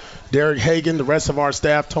board, Derek Hagan, the rest of our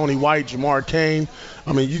staff, Tony White, Jamar Kane.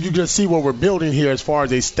 You just see what we're building here as far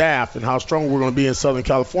as a staff and how strong we're going to be in Southern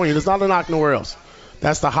California. There's not a knock nowhere else.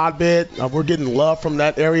 That's the hotbed. We're getting love from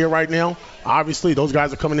that area right now. Obviously, those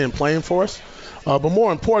guys are coming in and playing for us. But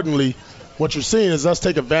more importantly, what you're seeing is us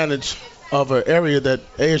take advantage of an area that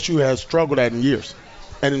ASU has struggled at in years.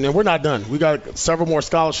 And we're not done. We got several more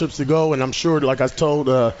scholarships to go, and I'm sure, like I told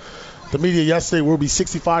the media yesterday will be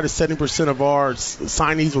 65 to 70% of our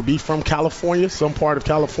signees will be from California, some part of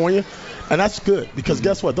California. And that's good because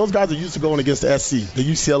guess what? Those guys are used to going against the SC, the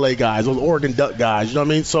UCLA guys, those Oregon Duck guys. You know what I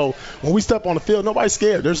mean? So when we step on the field, nobody's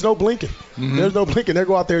scared. There's no blinking. There's no blinking. They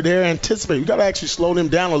go out there, they're anticipating. You got to actually slow them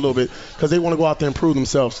down a little bit because they want to go out there and prove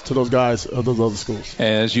themselves to those guys of those other schools.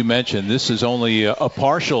 As you mentioned, this is only a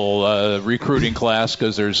partial recruiting class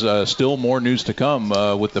because there's still more news to come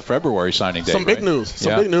with the February signing day. Some big news.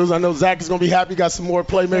 Big news. I know Zach is going to be happy. Got some more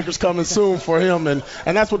playmakers coming soon for him, and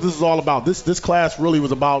that's what this is all about. This class really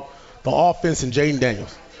was about the offense and Jaden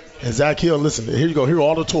Daniels. And Zach Hill, listen, here you go. Here are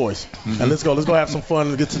all the toys. And let's go have some fun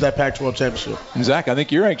and get to that Pac-12 championship. And Zach, I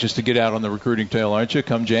think you're anxious to get out on the recruiting trail, aren't you,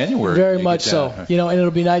 come January? Very much so. You know, and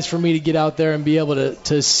it'll be nice for me to get out there and be able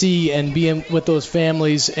to see and be in with those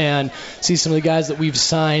families and see some of the guys that we've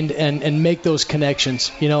signed and make those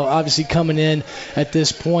connections. You know, obviously coming in at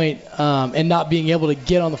this point and not being able to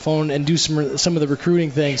get on the phone and do some of the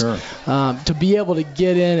recruiting things. Sure. To be able to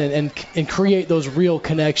get in and create those real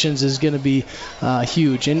connections is going to be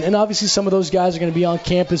huge. And obviously some of those guys are going to be on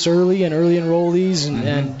campus early enrollees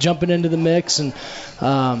and jumping into the mix. And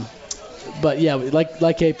but yeah,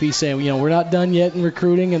 like AP saying, you know, we're not done yet in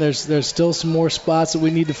recruiting, and there's still some more spots that we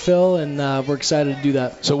need to fill, and we're excited to do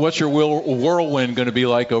that. So what's your whirlwind going to be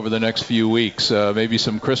like over the next few weeks? Maybe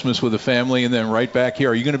some Christmas with the family, and then right back here.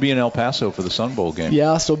 Are you going to be in El Paso for the Sun Bowl game?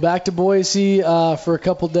 Yeah, so back to Boise for a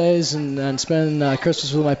couple days and spend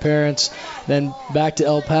Christmas with my parents, then back to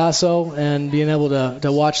El Paso and being able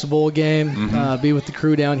to watch the bowl game, be with the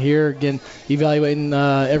crew down here, again, evaluating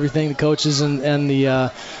everything, the coaches and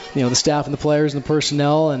the the staff and the players and the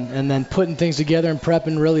personnel, and then putting things together and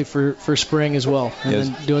prepping really for spring as well, and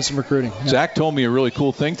then doing some recruiting. Yeah. Zach told me a really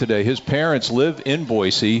cool thing today. His parents live in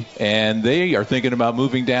Boise, and they are thinking about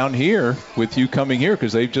moving down here with you coming here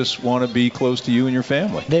because they just want to be close to you and your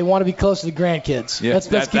family. They want to be close to the grandkids. Yeah,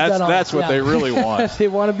 that's what they really want. They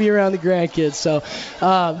want to be around the grandkids. So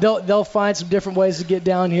they'll find some different ways to get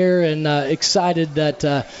down here, and excited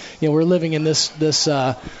that we're living in this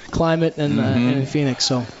climate and in Phoenix.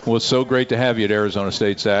 So. Well, it's so great to have you at Arizona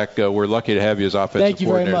State, Zach. We're lucky to have you as offensive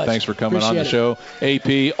coordinator. Very much. Thanks for coming Appreciate on the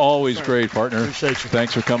show. AP, always great, partner. Appreciate you.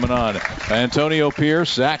 Thanks for coming on. Antonio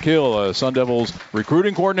Pierce, Zach Hill, Sun Devils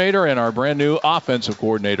recruiting coordinator, and our brand new offensive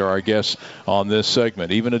coordinator, our guests on this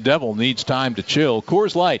segment. Even a devil needs time to chill.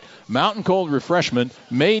 Coors Light, mountain cold refreshment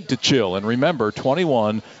made to chill. And remember,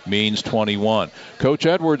 21 means 21. Coach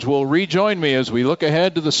Edwards will rejoin me as we look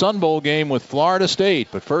ahead to the Sun Bowl game with Florida State.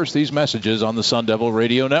 But first, these messages on the Sun Devil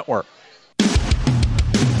Radio Network.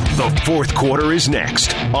 The fourth quarter is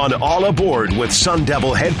next on All Aboard with Sun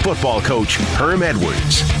Devil head football coach Herm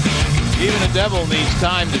Edwards. Even a devil needs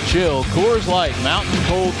time to chill. Coors Light, mountain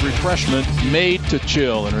cold refreshment made to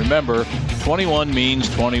chill. And remember, 21 means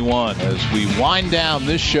 21 as we wind down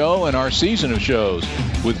this show and our season of shows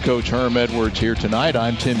with Coach Herm Edwards here tonight.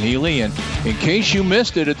 I'm Tim Healy, and in case you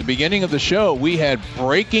missed it at the beginning of the show, we had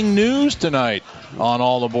breaking news tonight on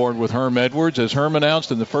All Aboard with Herm Edwards, as Herm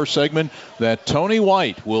announced in the first segment that Tony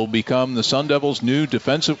White will become the Sun Devils' new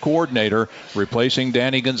defensive coordinator, replacing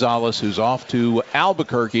Danny Gonzalez, who's off to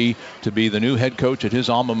Albuquerque to be the new head coach at his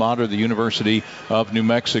alma mater, the University of New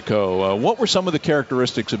Mexico. What were some of the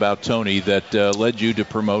characteristics about Tony that led you to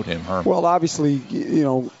promote him, Herm? Well, obviously,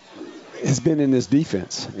 has been in this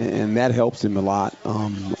defense, and that helps him a lot.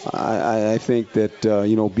 I think that,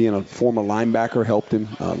 being a former linebacker helped him.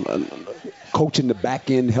 Coaching the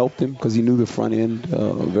back end helped him because he knew the front end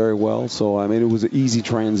very well. So, I mean, it was an easy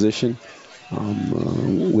transition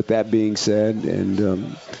with that being said.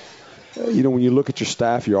 And, when you look at your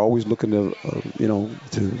staff, you're always looking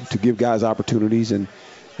to give guys opportunities. And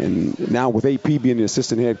now with AP being the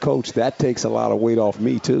assistant head coach, that takes a lot of weight off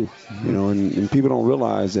me too. And people don't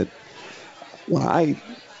realize that when I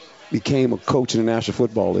became a coach in the National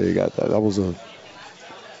Football League, I was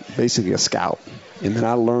basically a scout. And then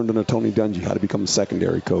I learned under Tony Dungy how to become a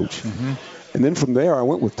secondary coach. And then from there, I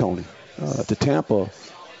went with Tony to Tampa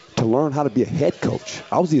to learn how to be a head coach.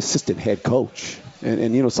 I was the assistant head coach.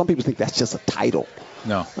 And some people think that's just a title.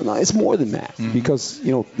 No, it's more than that. Because,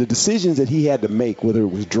 the decisions that he had to make, whether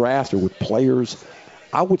it was draft or with players,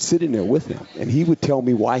 I would sit in there with him. And he would tell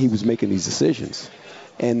me why he was making these decisions.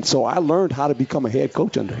 And so I learned how to become a head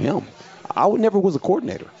coach under him. I never was a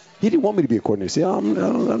coordinator. He didn't want me to be a coordinator. See, I'm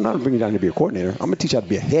not bringing you down to be a coordinator. I'm going to teach you how to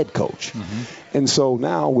be a head coach. And so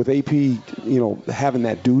now with AP, having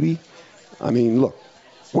that duty, I mean, look,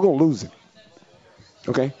 we're going to lose him.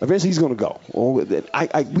 Okay? Eventually he's going to go. Well,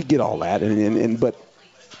 we get all that. But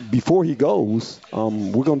before he goes,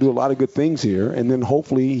 we're going to do a lot of good things here, and then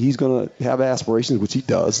hopefully he's going to have aspirations, which he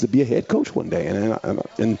does, to be a head coach one day.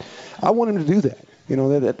 And I want him to do that. You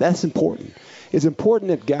know, that's important. It's important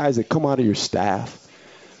that guys that come out of your staff,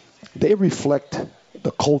 they reflect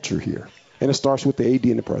the culture here. And it starts with the AD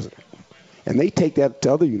and the president. And they take that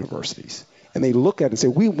to other universities. And they look at it and say,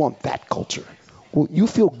 we want that culture. Well, you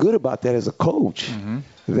feel good about that as a coach,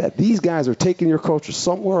 that these guys are taking your culture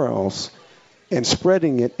somewhere else and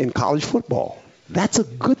spreading it in college football. That's a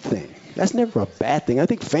good thing. That's never a bad thing. I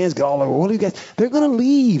think fans get all over, well, you guys, they're going to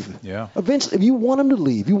leave. Yeah. Eventually, if you want them to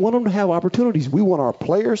leave, you want them to have opportunities. We want our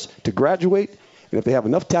players to graduate, and if they have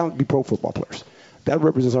enough talent, be pro football players. That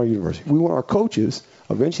represents our university. We want our coaches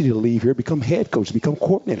eventually to leave here, become head coaches, become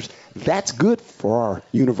coordinators. That's good for our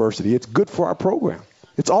university. It's good for our program.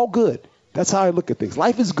 It's all good. That's how I look at things.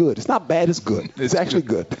 Life is good. It's not bad. It's good. It's actually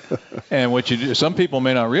good. And what you do, some people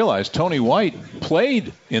may not realize, Tony White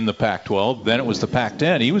played in the Pac-12. Then it was the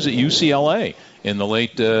Pac-10. He was at UCLA in the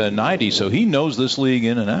late 90s, so he knows this league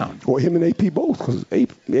in and out. Well, him and AP both, because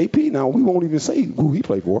AP, now we won't even say who he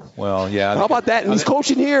played for. Well, yeah. How about that? And he's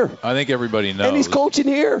coaching here. I think everybody knows. And he's coaching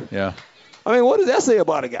here. Yeah. I mean, what does that say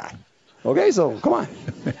about a guy? Okay, so come on.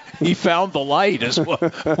 He found the light is what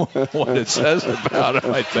it says about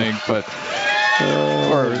him, I think. But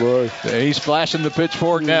he's flashing the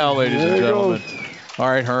pitchfork now, ladies and gentlemen. All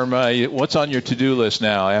right, Herm, what's on your to-do list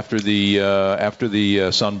now after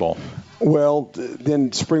the Sun Bowl? Well,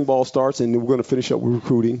 then spring ball starts, and we're going to finish up with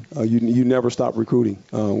recruiting. You never stop recruiting.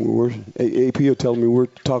 AP are telling me we're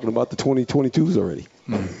talking about the 2022s already.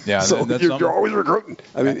 Yeah, so you're always recruiting.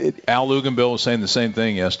 I mean, Al Luganbill was saying the same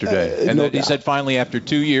thing yesterday, and he said finally after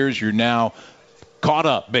 2 years you're now caught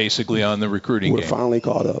up basically on the recruiting game. We're finally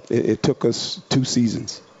caught up. It took us 2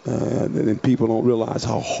 seasons, and people don't realize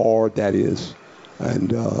how hard that is.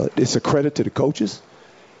 And it's a credit to the coaches.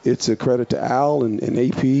 It's a credit to Al and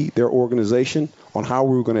AP, their organization, on how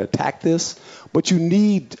we were going to attack this. But you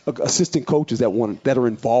need assistant coaches that are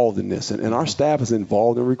involved in this. And our staff is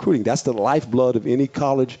involved in recruiting. That's the lifeblood of any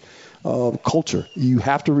college culture. You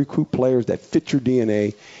have to recruit players that fit your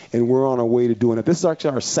DNA, and we're on our way to doing it. This is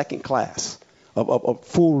actually our second class of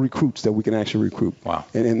full recruits that we can actually recruit. Wow.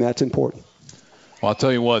 And that's important. Well, I'll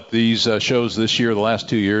tell you what, these shows this year, the last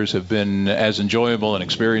 2 years, have been as enjoyable an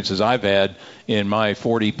experience as I've had in my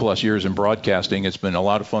 40-plus years in broadcasting. It's been a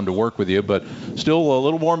lot of fun to work with you, but still a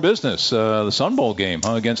little warm business. The Sun Bowl game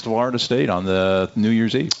against Florida State on the New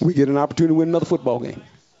Year's Eve. We get an opportunity to win another football game,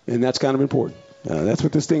 and that's kind of important. That's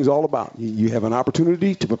what this thing's all about. You have an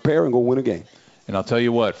opportunity to prepare and go win a game. And I'll tell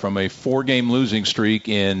you what, from a 4-game losing streak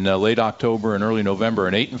in late October and early November,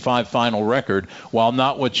 an 8-5 final record, while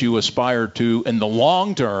not what you aspire to in the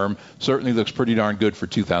long term, certainly looks pretty darn good for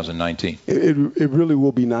 2019. It really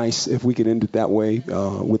will be nice if we can end it that way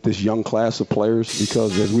with this young class of players,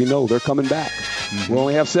 because as we know, they're coming back. We'll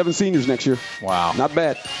only have 7 seniors next year. Wow. Not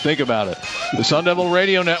bad. Think about it. The Sun Devil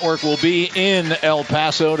Radio Network will be in El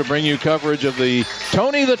Paso to bring you coverage of the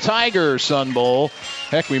Tony the Tiger Sun Bowl.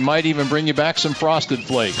 Heck, we might even bring you back some Frosted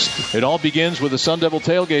Flakes. It all begins with the Sun Devil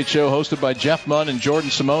Tailgate Show hosted by Jeff Munn and Jordan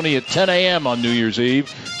Simone at 10 a.m. on New Year's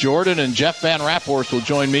Eve. Jordan and Jeff Van Raphorst will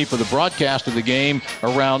join me for the broadcast of the game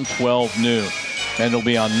around 12 noon. And it'll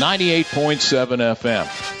be on 98.7 FM.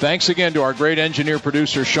 Thanks again to our great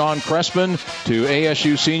engineer-producer, Sean Crespin, to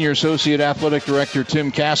ASU Senior Associate Athletic Director,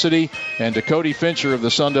 Tim Cassidy, and to Cody Fincher of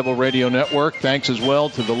the Sun Devil Radio Network. Thanks as well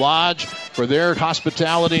to the Lodge for their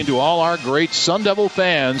hospitality, and to all our great Sun Devil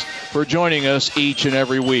fans for joining us each and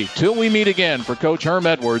every week. Till we meet again, for Coach Herm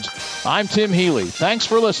Edwards, I'm Tim Healy. Thanks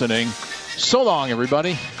for listening. So long,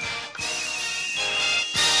 everybody.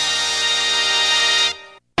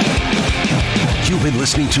 You've been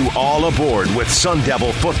listening to All Aboard with Sun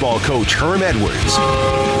Devil football coach Herm Edwards.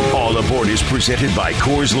 All Aboard is presented by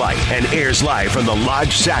Coors Light and airs live from the Lodge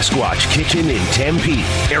Sasquatch Kitchen in Tempe.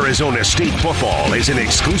 Arizona State football is an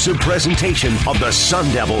exclusive presentation of the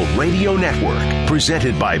Sun Devil Radio Network,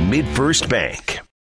 presented by MidFirst Bank.